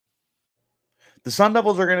The Sun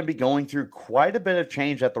Devils are going to be going through quite a bit of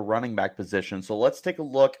change at the running back position. So let's take a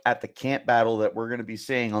look at the camp battle that we're going to be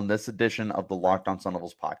seeing on this edition of the Locked On Sun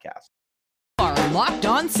Devils podcast. Are Locked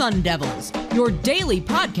On Sun Devils, your daily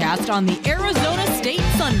podcast on the Arizona State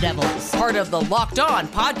Sun Devils, part of the Locked On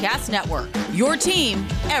Podcast Network, your team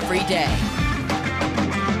every day.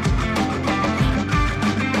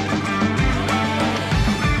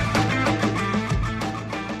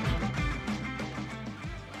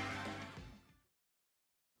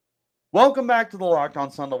 Welcome back to the Locked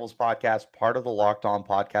On Sun Devils podcast, part of the Locked On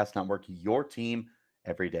Podcast Network, your team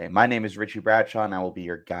every day. My name is Richie Bradshaw, and I will be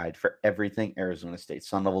your guide for everything Arizona State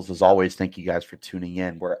Sun Devils. As always, thank you guys for tuning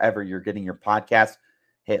in. Wherever you're getting your podcast,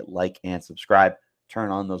 hit like and subscribe.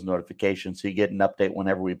 Turn on those notifications so you get an update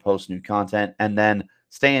whenever we post new content. And then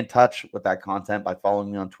stay in touch with that content by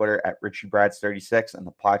following me on Twitter at RichieBrads36 and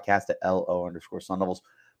the podcast at LO_Sun Devils.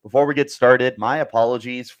 Before we get started, my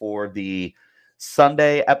apologies for the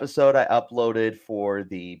Sunday episode I uploaded for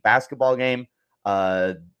the basketball game.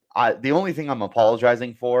 The only thing I'm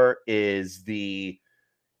apologizing for is the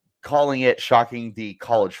calling it shocking the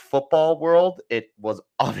college football world. It was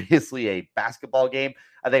obviously a basketball game.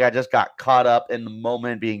 I think I just got caught up in the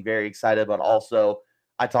moment being very excited, but also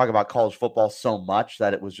I talk about college football so much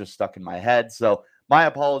that it was just stuck in my head. So my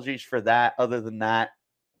apologies for that. Other than that,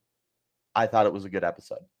 I thought it was a good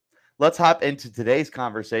episode. Let's hop into today's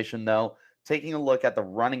conversation, though. Taking a look at the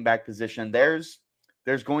running back position, there's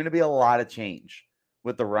going to be a lot of change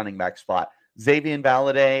with the running back spot. Xavier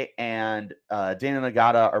Valladay and Daniel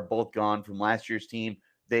Ngata are both gone from last year's team.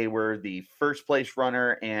 They were the first place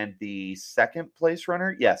runner and the second place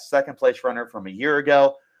runner. Yes, second place runner from a year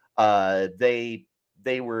ago. They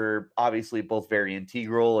were obviously both very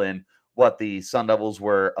integral in what the Sun Devils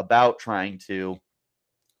were about, trying to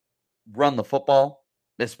run the football,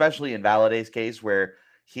 especially in Valladay's case, where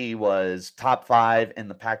he was top 5 in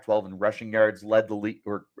the Pac-12 in rushing yards, led the league,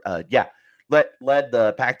 led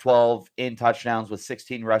the Pac-12 in touchdowns with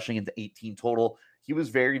 16 rushing into 18 total. He was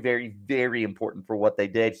very, very, very important for what they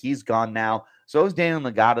did. He's gone now. So is Daniel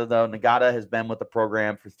Ngata, though. Ngata has been with the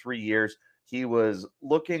program for 3 years. He was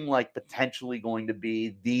looking like potentially going to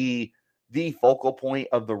be the focal point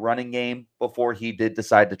of the running game before he did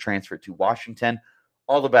decide to transfer to Washington.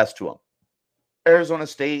 All the best to him. Arizona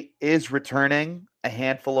State is returning a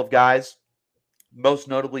handful of guys, most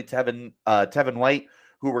notably Tevin White,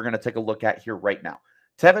 who we're going to take a look at here right now.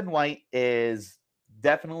 Tevin White is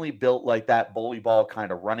definitely built like that bully ball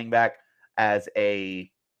kind of running back as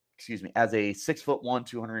a 6'1",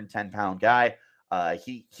 210-pound guy.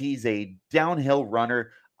 He's a downhill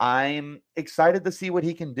runner. I'm excited to see what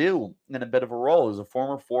he can do in a bit of a role as a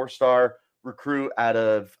former 4-star recruit out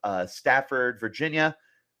of Stafford, Virginia.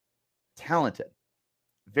 Talented,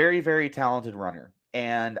 very, very talented runner.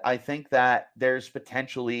 And I think that there's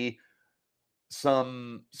potentially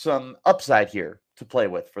some upside here to play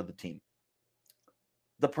with for the team.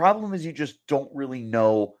 The problem is you just don't really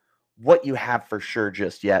know what you have for sure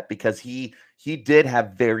just yet, because he did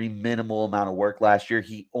have very minimal amount of work last year.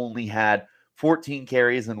 He only had 14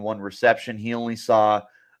 carries and 1 reception. He only saw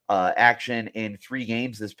action in 3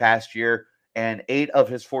 games this past year, and 8 of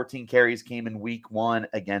his 14 carries came in week 1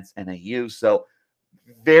 against NAU. So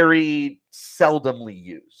very seldomly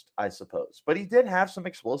used, I suppose. But he did have some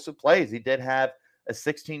explosive plays. He did have a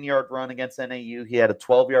 16-yard run against NAU. He had a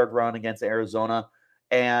 12-yard run against Arizona,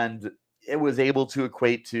 and it was able to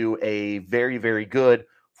equate to a very, very good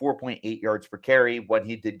 4.8 yards per carry when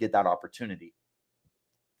he did get that opportunity.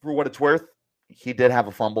 For what it's worth, he did have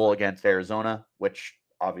a fumble against Arizona, which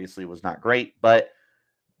obviously was not great, but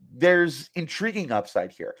there's intriguing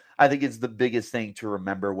upside here. I think it's the biggest thing to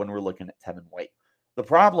remember when we're looking at Tevin White. The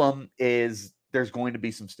problem is there's going to be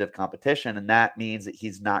some stiff competition, and that means that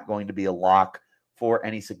he's not going to be a lock for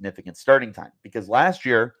any significant starting time. Because last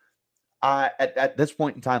year, at this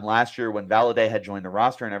point in time last year, when Valladay had joined the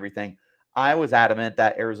roster and everything, I was adamant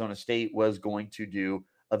that Arizona State was going to do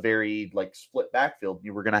a very split backfield.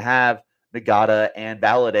 You were going to have Ngata and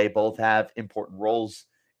Valladay both have important roles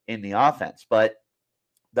in the offense, but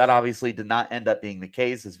that obviously did not end up being the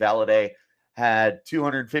case, as Valladay had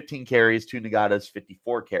 215 carries to Ngata's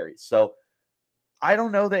 54 carries. So I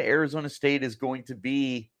don't know that Arizona State is going to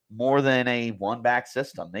be more than a one-back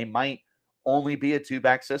system. They might only be a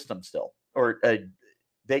two-back system still. I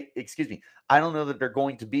don't know that they're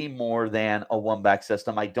going to be more than a one-back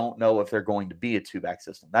system. I don't know if they're going to be a two-back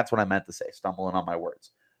system. That's what I meant to say, stumbling on my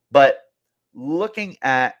words. But looking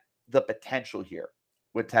at the potential here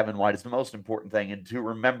with Tevin White is the most important thing. And to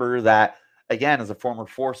remember that, again, as a former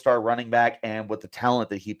 4-star running back and with the talent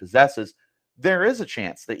that he possesses, there is a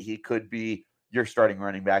chance that he could be your starting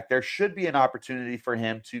running back, there should be an opportunity for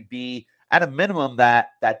him to be at a minimum that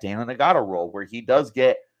Daniel Nagata role where he does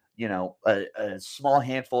get, a small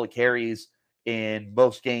handful of carries in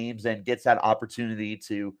most games and gets that opportunity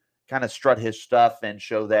to kind of strut his stuff and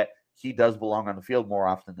show that he does belong on the field more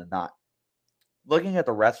often than not. Looking at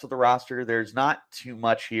the rest of the roster, there's not too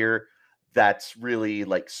much here that's really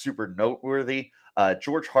like super noteworthy.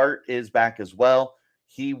 George Hart is back as well.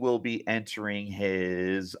 He will be entering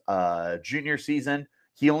his junior season.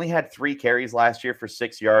 He only had 3 carries last year for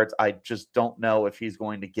 6 yards. I just don't know if he's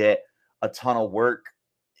going to get a ton of work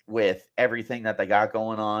with everything that they got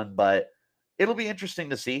going on, but it'll be interesting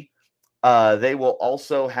to see. They will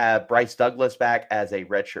also have Bryce Douglas back as a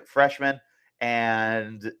redshirt freshman,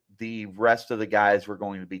 and the rest of the guys we're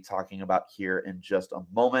going to be talking about here in just a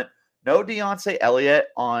moment. No Deontay Elliott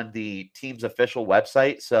on the team's official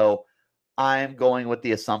website, so I'm going with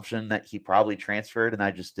the assumption that he probably transferred and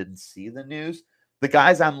I just didn't see the news. The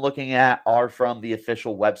guys I'm looking at are from the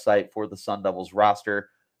official website for the Sun Devils roster.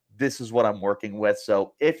 This is what I'm working with.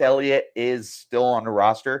 So if Elliott is still on the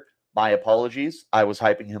roster, my apologies. I was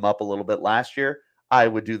hyping him up a little bit last year. I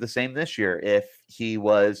would do the same this year if he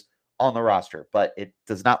was on the roster, but it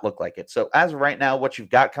does not look like it. So as of right now, what you've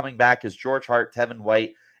got coming back is George Hart, Tevin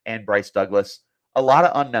White, and Bryce Douglas. A lot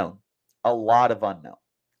of unknown,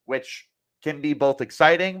 which can be both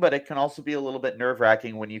exciting, but it can also be a little bit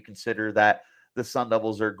nerve-wracking when you consider that the Sun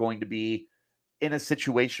Devils are going to be in a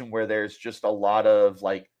situation where there's just a lot of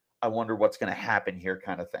like, I wonder what's going to happen here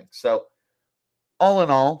kind of thing. So all in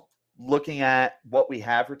all, looking at what we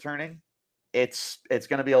have returning, it's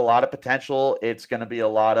going to be a lot of potential. It's going to be a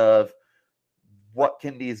lot of what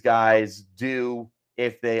can these guys do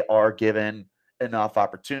if they are given enough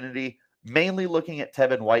opportunity. Mainly looking at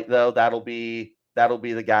Tevin White, though, that'll be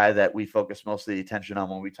the guy that we focus most of the attention on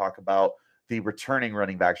when we talk about the returning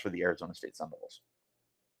running backs for the Arizona State Sun Devils.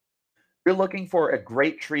 If you're looking for a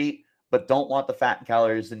great treat but don't want the fat and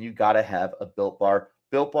calories, then you got to have a Built Bar.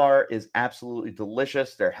 Built Bar is absolutely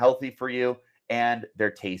delicious. They're healthy for you, and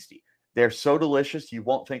they're tasty. They're so delicious, you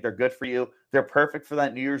won't think they're good for you. They're perfect for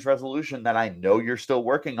that New Year's resolution that I know you're still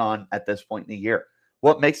working on at this point in the year.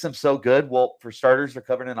 What makes them so good? Well, for starters, they're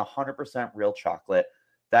covered in 100% real chocolate.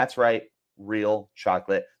 That's right, real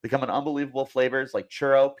chocolate. They come in unbelievable flavors like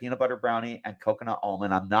churro, peanut butter brownie, and coconut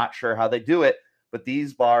almond. I'm not sure how they do it, but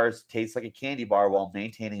these bars taste like a candy bar while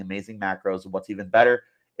maintaining amazing macros. And what's even better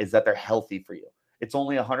is that they're healthy for you. It's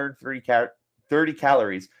only 130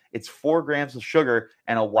 calories. It's 4 grams of sugar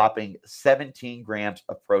and a whopping 17 grams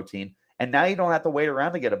of protein. And now you don't have to wait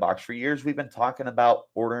around to get a box. For years, we've been talking about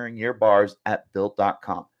ordering your bars at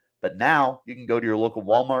Built.com. But now you can go to your local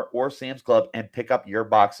Walmart or Sam's Club and pick up your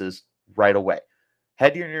boxes right away.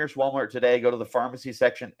 Head to your nearest Walmart today, go to the pharmacy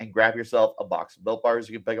section, and grab yourself a box of Built Bars.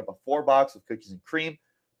 You can pick up a 4-box of cookies and cream,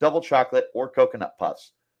 double chocolate, or coconut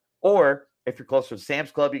puffs. Or if you're closer to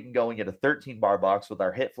Sam's Club, you can go and get a 13-bar box with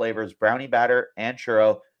our hit flavors, brownie batter and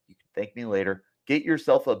churro. You can thank me later. Get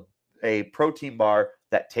yourself a protein bar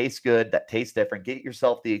that tastes good, that tastes different. Get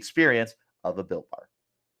yourself the experience of a Built Bar.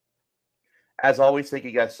 As always, thank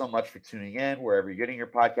you guys so much for tuning in. Wherever you're getting your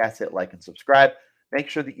podcast, hit like and subscribe. Make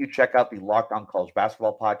sure that you check out the Locked On College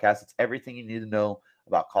Basketball podcast. It's everything you need to know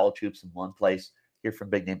about college hoops in one place. Hear from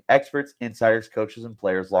big-name experts, insiders, coaches, and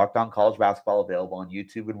players. Locked On College Basketball available on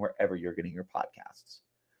YouTube and wherever you're getting your podcasts.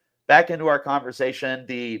 Back into our conversation,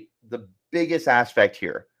 the biggest aspect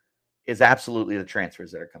here is absolutely the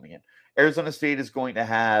transfers that are coming in. Arizona State is going to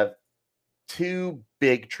have 2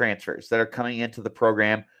 big transfers that are coming into the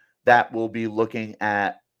program that will be looking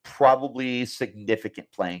at probably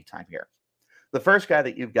significant playing time here. The first guy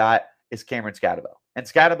that you've got is Cameron Skattebo. And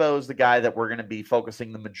Skattebo is the guy that we're going to be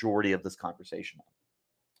focusing the majority of this conversation on.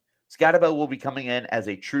 Skattebo will be coming in as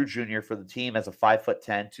a true junior for the team as a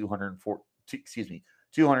 5'10",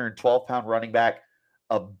 212-pound running back.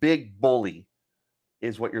 A big bully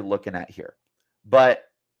is what you're looking at here. But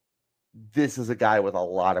this is a guy with a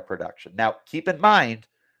lot of production. Now, keep in mind,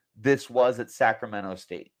 this was at Sacramento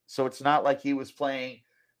State. So it's not like he was playing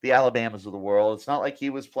the Alabamas of the world. It's not like he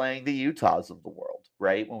was playing the Utahs of the world,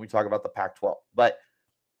 right? When we talk about the Pac-12. But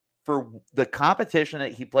for the competition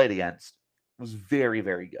that he played against, was very,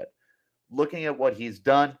 very good. Looking at what he's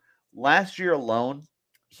done, last year alone,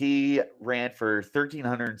 he ran for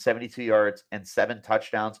 1,372 yards and 7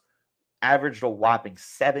 touchdowns, averaged a whopping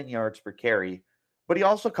 7 yards per carry. But he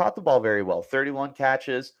also caught the ball very well. 31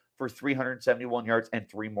 catches for 371 yards and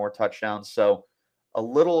 3 more touchdowns. So a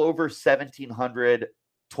little over 1,700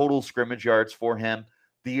 total scrimmage yards for him.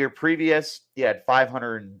 The year previous, he had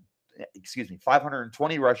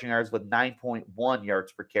 520 rushing yards with 9.1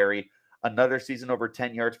 yards per carry. Another season over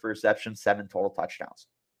 10 yards per reception, 7 total touchdowns.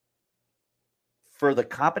 For the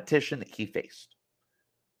competition that he faced,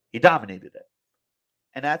 he dominated it.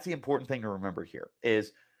 And that's the important thing to remember here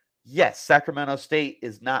is, yes, Sacramento State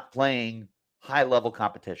is not playing high-level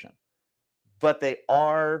competition, but they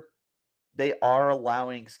are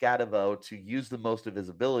allowing Scadavo to use the most of his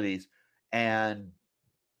abilities and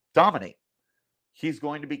dominate. He's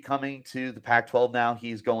going to be coming to the Pac-12 now.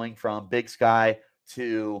 He's going from Big Sky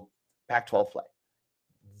to Pac-12 play.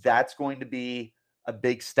 That's going to be a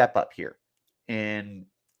big step up here in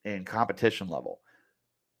competition level.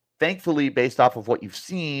 Thankfully, based off of what you've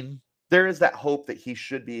seen, there is that hope that he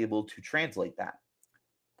should be able to translate that.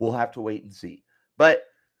 We'll have to wait and see. But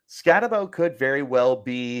Scadavo could very well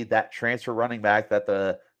be that transfer running back that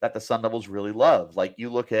the Sun Devils really love. Like you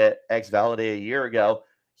look at Valade a year ago,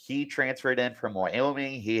 he transferred in from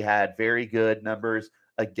Wyoming. He had very good numbers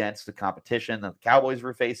against the competition that the Cowboys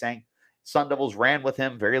were facing. Sun Devils ran with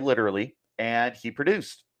him very literally, and he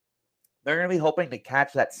produced. They're going to be hoping to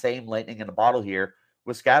catch that same lightning in a bottle here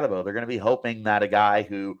with Scadavo. They're going to be hoping that a guy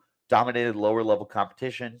who dominated lower level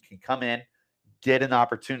competition can come in, get an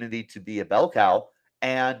opportunity to be a bell cow,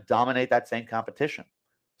 and dominate that same competition.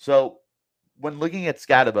 So when looking at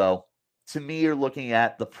Scadavo, to me, you're looking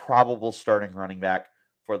at the probable starting running back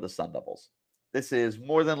for the Sun Devils. This is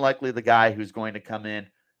more than likely the guy who's going to come in,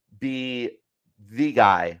 be the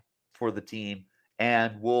guy for the team,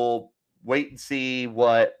 and we'll wait and see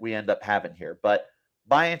what we end up having here. But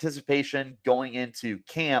my anticipation going into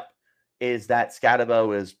camp is that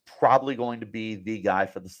Scadavo is probably going to be the guy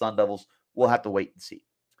for the Sun Devils. We'll have to wait and see.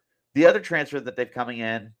 The other transfer that they've coming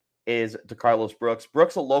in is DeCarlos Brooks.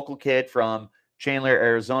 Brooks, a local kid from Chandler,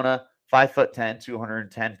 Arizona, 5'10",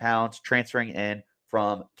 210 pounds, transferring in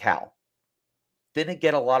from Cal. Didn't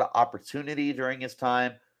get a lot of opportunity during his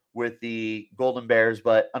time with the Golden Bears,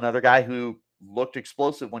 but another guy who looked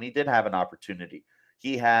explosive when he did have an opportunity.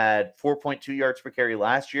 He had 4.2 yards per carry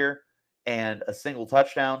last year and a single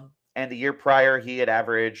touchdown. And the year prior, he had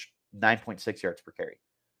averaged 9.6 yards per carry.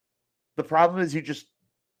 The problem is you just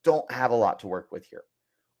don't have a lot to work with here.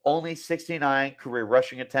 Only 69 career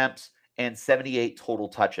rushing attempts and 78 total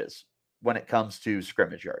touches when it comes to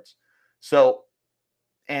scrimmage yards. So,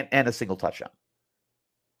 and a single touchdown.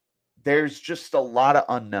 There's just a lot of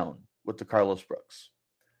unknown with DeCarlos Brooks.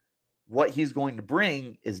 What he's going to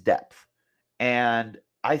bring is depth. And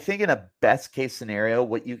I think in a best case scenario,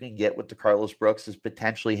 what you can get with DeCarlos Brooks is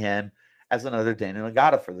potentially him as another Daniel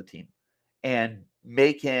Ngata for the team and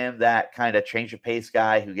make him that kind of change of pace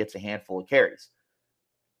guy who gets a handful of carries.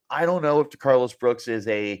 I don't know if DeCarlos Brooks is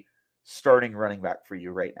a starting running back for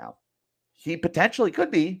you right now. He potentially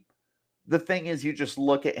could be. The thing is, you just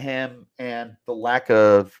look at him and the lack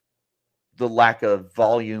of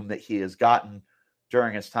volume that he has gotten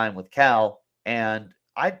during his time with Cal, and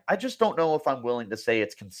I just don't know if I'm willing to say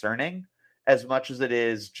it's concerning as much as it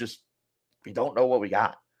is just we don't know what we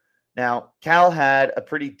got. Now, Cal had a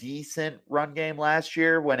pretty decent run game last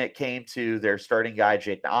year when it came to their starting guy,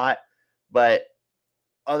 Jaden Ott, but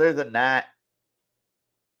other than that,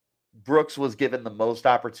 Brooks was given the most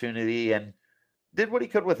opportunity and did what he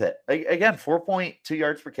could with it. Again, 4.2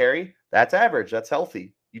 yards per carry, that's average. That's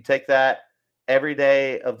healthy. You take that every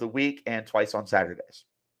day of the week and twice on Saturdays.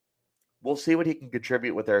 We'll see what he can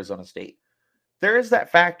contribute with Arizona State. There is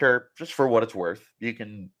that factor, just for what it's worth. You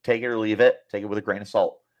can take it or leave it, take it with a grain of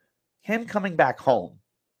salt. Him coming back home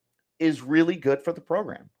is really good for the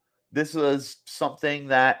program. This was something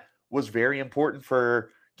that was very important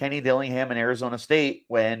for Kenny Dillingham and Arizona State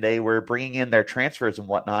when they were bringing in their transfers and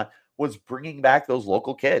whatnot, was bringing back those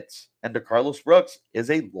local kids. And DeCarlos Brooks is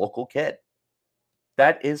a local kid.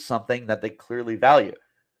 That is something that they clearly value.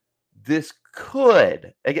 This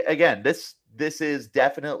could, again, this is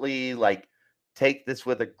definitely like, take this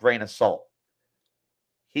with a grain of salt.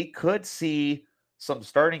 He could see some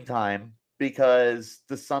starting time because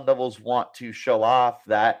the Sun Devils want to show off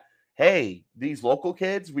that, hey, these local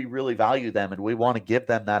kids, we really value them and we want to give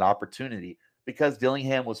them that opportunity. Because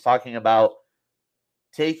Dillingham was talking about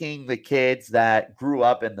taking the kids that grew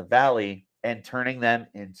up in the Valley and turning them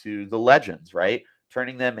into the legends, right?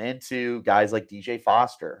 Turning them into guys like DJ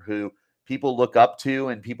Foster, who people look up to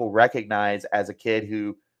and people recognize as a kid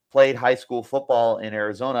who played high school football in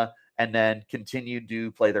Arizona and then continued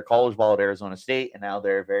to play their college ball at Arizona State. And now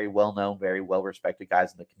they're very well-known, very well-respected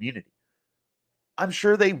guys in the community. I'm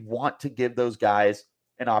sure they want to give those guys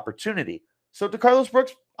an opportunity. So DeCarlos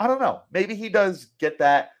Brooks, I don't know. Maybe he does get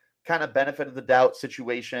that kind of benefit of the doubt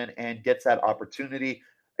situation and gets that opportunity.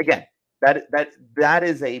 Again, that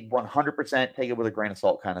is a 100% take it with a grain of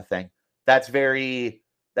salt kind of thing. That's very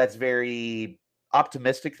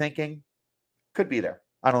optimistic thinking Could be there.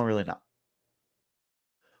 I don't really know.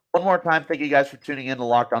 One more time, thank you guys for tuning in to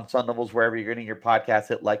Locked On Sun Devils. Wherever you're getting your podcast,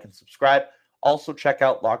 hit like and subscribe. Also, check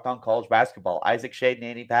out Locked On College Basketball. Isaac Shade and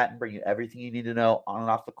Andy Patton bring you everything you need to know on and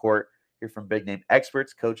off the court. Hear from big-name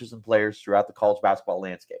experts, coaches, and players throughout the college basketball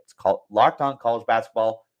landscape. It's called Locked On College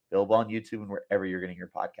Basketball, available on YouTube and wherever you're getting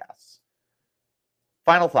your podcasts.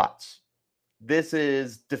 Final thoughts. This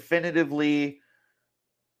is definitively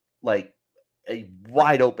like a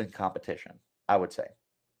wide-open competition, I would say.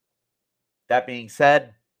 That being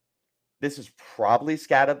said, this is probably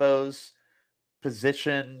Scadabo's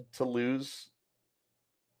position to lose.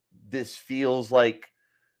 This feels like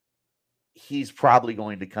he's probably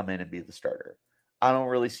going to come in and be the starter. I don't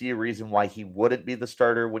really see a reason why he wouldn't be the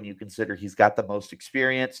starter when you consider he's got the most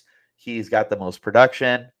experience, he's got the most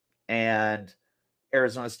production, and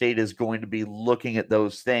Arizona State is going to be looking at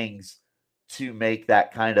those things to make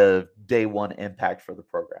that kind of day one impact for the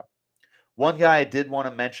program. One guy I did want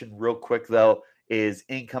to mention real quick, though, is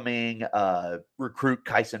incoming recruit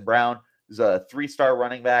Kyson Brown. He's a 3-star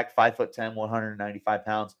running back, 5'10", 195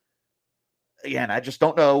 pounds. Again, I just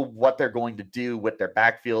don't know what they're going to do with their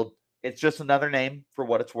backfield. It's just another name for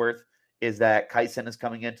what it's worth, is that Kyson is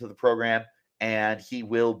coming into the program, and he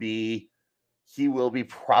will be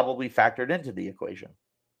probably factored into the equation.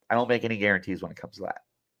 I don't make any guarantees when it comes to that.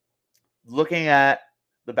 Looking at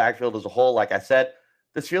the backfield as a whole, like I said,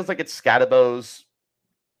 this feels like it's Scadabo's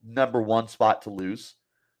number one spot to lose.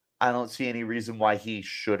 I don't see any reason why he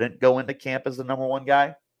shouldn't go into camp as the number one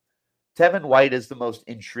guy. Tevin White is the most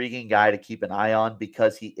intriguing guy to keep an eye on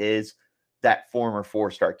because he is that former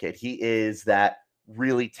 4-star kid. He is that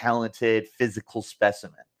really talented physical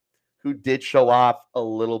specimen who did show off a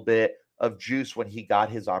little bit of juice when he got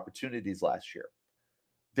his opportunities last year.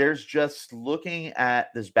 There's just, looking at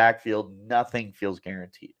this backfield, nothing feels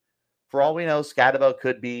guaranteed. For all we know, Scadabo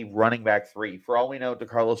could be running back 3. For all we know,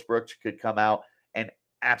 DeCarlos Brooks could come out and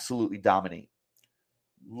absolutely dominate.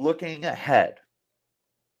 Looking ahead,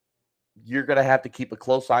 you're going to have to keep a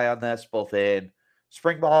close eye on this, both in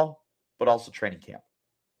spring ball, but also training camp.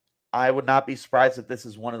 I would not be surprised if this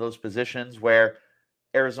is one of those positions where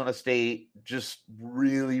Arizona State just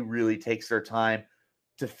really, really takes their time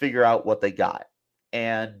to figure out what they got.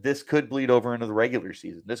 And this could bleed over into the regular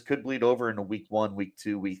season. This could bleed over into week 1, week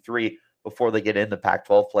 2, week 3 before they get into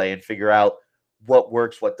Pac-12 play and figure out what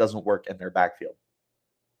works, what doesn't work in their backfield.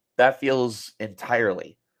 That feels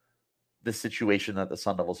entirely the situation that the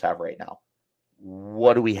Sun Devils have right now.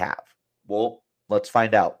 What do we have? Well, let's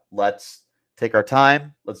find out. Let's take our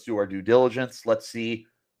time. Let's do our due diligence. Let's see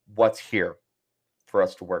what's here for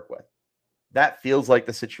us to work with. That feels like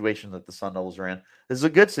the situation that the Sun Devils are in. This is a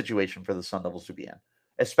good situation for the Sun Devils to be in,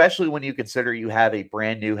 especially when you consider you have a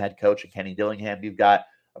brand new head coach in Kenny Dillingham. You've got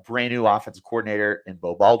a brand new offensive coordinator in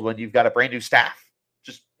Bo Baldwin. You've got a brand new staff,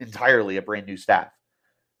 just entirely a brand new staff.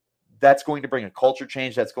 That's going to bring a culture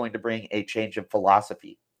change. That's going to bring a change in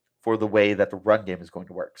philosophy for the way that the run game is going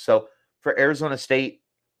to work. So for Arizona State,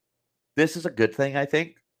 this is a good thing, I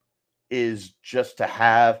think, is just to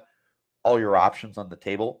have all your options on the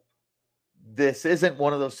table. This isn't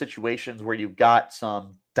one of those situations where you've got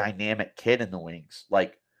some dynamic kid in the wings.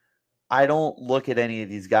 Like, I don't look at any of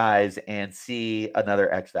these guys and see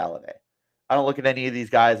another X-Valladay. I don't look at any of these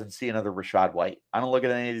guys and see another Rashad White. I don't look at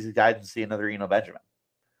any of these guys and see another Eno Benjamin.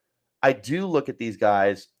 I do look at these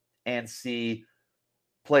guys and see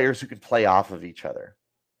players who can play off of each other,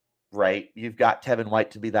 right? You've got Tevin White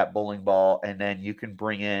to be that bowling ball, and then you can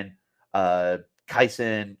bring in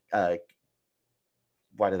Kyson. Why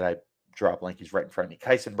did I draw a blank? He's right in front of me.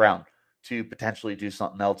 Kyson Brown to potentially do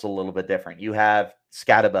something else a little bit different. You have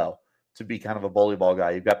Scadabo to be kind of a bowling ball guy.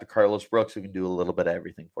 You've got the DeCarlos Brooks who can do a little bit of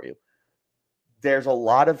everything for you. There's a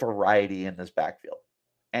lot of variety in this backfield.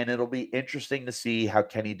 And it'll be interesting to see how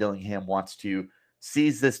Kenny Dillingham wants to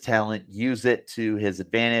seize this talent, use it to his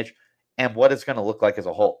advantage, and what it's going to look like as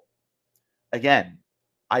a whole. Again,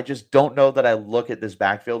 I just don't know that I look at this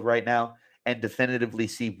backfield right now and definitively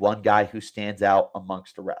see one guy who stands out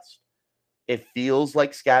amongst the rest. It feels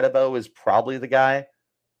like Scadabo is probably the guy,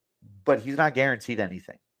 but he's not guaranteed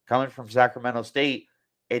anything. Coming from Sacramento State,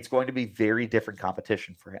 it's going to be very different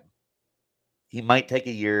competition for him. He might take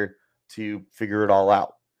a year to figure it all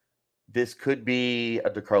out. This could be a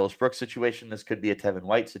DeCarlos Brooks situation. This could be a Tevin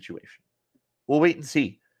White situation. We'll wait and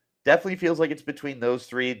see. Definitely feels like it's between those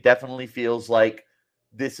three. Definitely feels like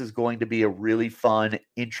this is going to be a really fun,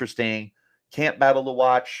 interesting camp battle to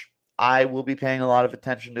watch. I will be paying a lot of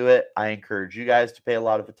attention to it. I encourage you guys to pay a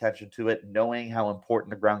lot of attention to it, knowing how important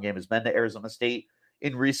the ground game has been to Arizona State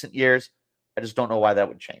in recent years. I just don't know why that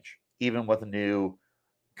would change, even with a new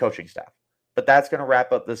coaching staff. But that's going to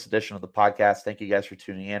wrap up this edition of the podcast. Thank you guys for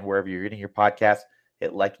tuning in. Wherever you're getting your podcast,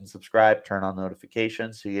 hit like and subscribe, turn on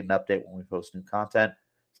notifications so you get an update when we post new content.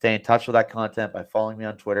 Stay in touch with that content by following me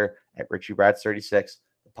on Twitter at RichieBrads36,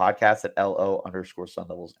 the podcast at LO_Sun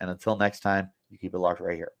Devils. And until next time, you keep it locked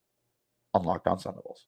right here on Locked On Sun Devils.